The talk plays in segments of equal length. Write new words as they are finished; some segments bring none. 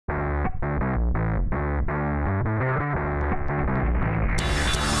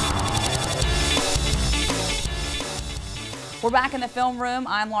We're back in the film room.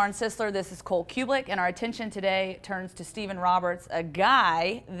 I'm Lauren Sisler. This is Cole Cubelic, and our attention today turns to Stephen Roberts, a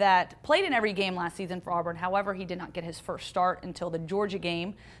guy that played in every game last season for Auburn. However, he did not get his first start until the Georgia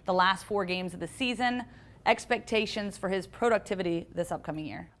game, the last 4 games of the season. Expectations for his productivity this upcoming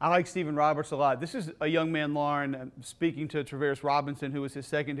year. I like Stephen Roberts a lot. This is a young man, Lauren, speaking to Traveris Robinson, who was his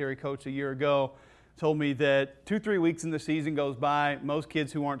secondary coach a year ago, told me that 2-3 weeks in the season goes by. Most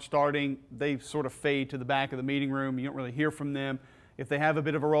kids who aren't starting, they sort of fade to the back of the meeting room. You don't really hear from them. If they have a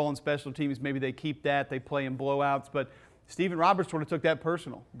bit of a role in special teams, maybe they keep that. They play in blowouts. But Stephen Roberts sort of took that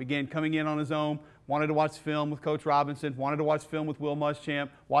personal. Began coming in on his own, wanted to watch film with Coach Robinson, wanted to watch film with Will Muschamp,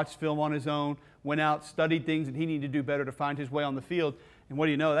 watched film on his own, went out, studied things that he needed to do better to find his way on the field. And what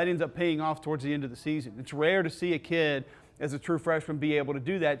do you know? That ends up paying off towards the end of the season. It's rare to see a kid as a true freshman be able to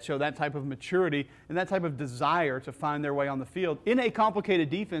do that, show that type of maturity and that type of desire to find their way on the field in a complicated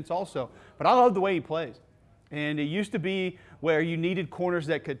defense also. But I love the way he plays. And it used to be where you needed corners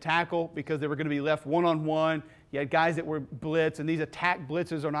that could tackle because they were going to be left one-on-one. You had guys that were blitz, and these attack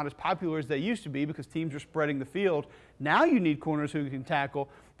blitzes are not as popular as they used to be because teams are spreading the field. Now you need corners who can tackle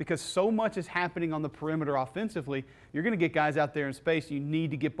because so much is happening on the perimeter offensively. You're going to get guys out there in space. You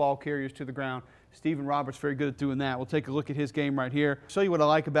need to get ball carriers to the ground. Stephen Roberts very good at doing that. We'll take a look at his game right here. Show you what I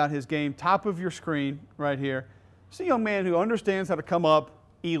like about his game. Top of your screen right here. It's a young man who understands how to come up,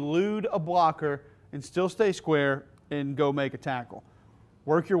 elude a blocker, and still stay square and go make a tackle.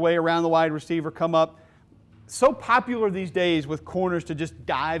 Work your way around the wide receiver, come up. So popular these days with corners to just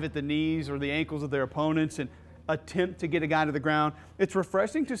dive at the knees or the ankles of their opponents and attempt to get a guy to the ground. It's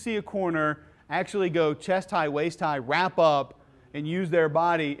refreshing to see a corner actually go chest high, waist high, wrap up, and use their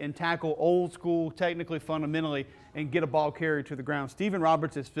body and tackle old school, technically, fundamentally, and get a ball carrier to the ground. Stephen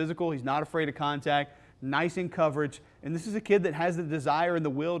Roberts is physical. He's not afraid of contact, nice in coverage, and this is a kid that has the desire and the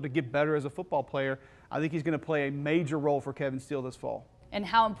will to get better as a football player. I think he's going to play a major role for Kevin Steele this fall. And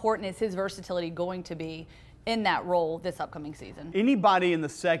how important is his versatility going to be in that role this upcoming season? Anybody in the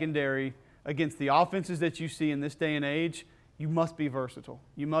secondary against the offenses that you see in this day and age, you must be versatile.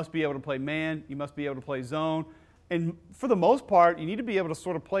 You must be able to play man. You must be able to play zone. And for the most part, you need to be able to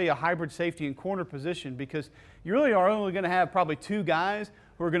sort of play a hybrid safety and corner position because you really are only going to have probably 2 guys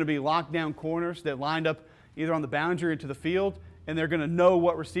who are going to be lockdown corners that lined up either on the boundary or to the field, and they're going to know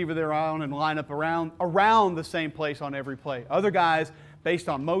what receiver they're on and line up around the same place on every play. Other guys, based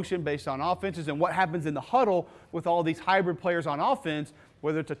on motion, based on offenses, and what happens in the huddle with all these hybrid players on offense,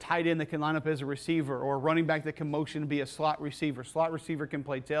 whether it's a tight end that can line up as a receiver or a running back that can motion to be a slot receiver. Slot receiver can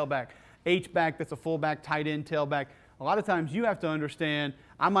play tailback. H-back, that's a fullback, tight end, tailback. A lot of times you have to understand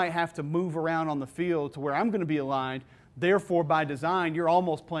I might have to move around on the field to where I'm going to be aligned. Therefore, by design, you're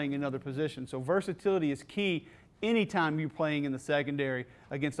almost playing another position. So versatility is key anytime you're playing in the secondary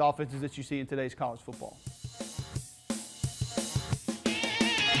against offenses that you see in today's college football.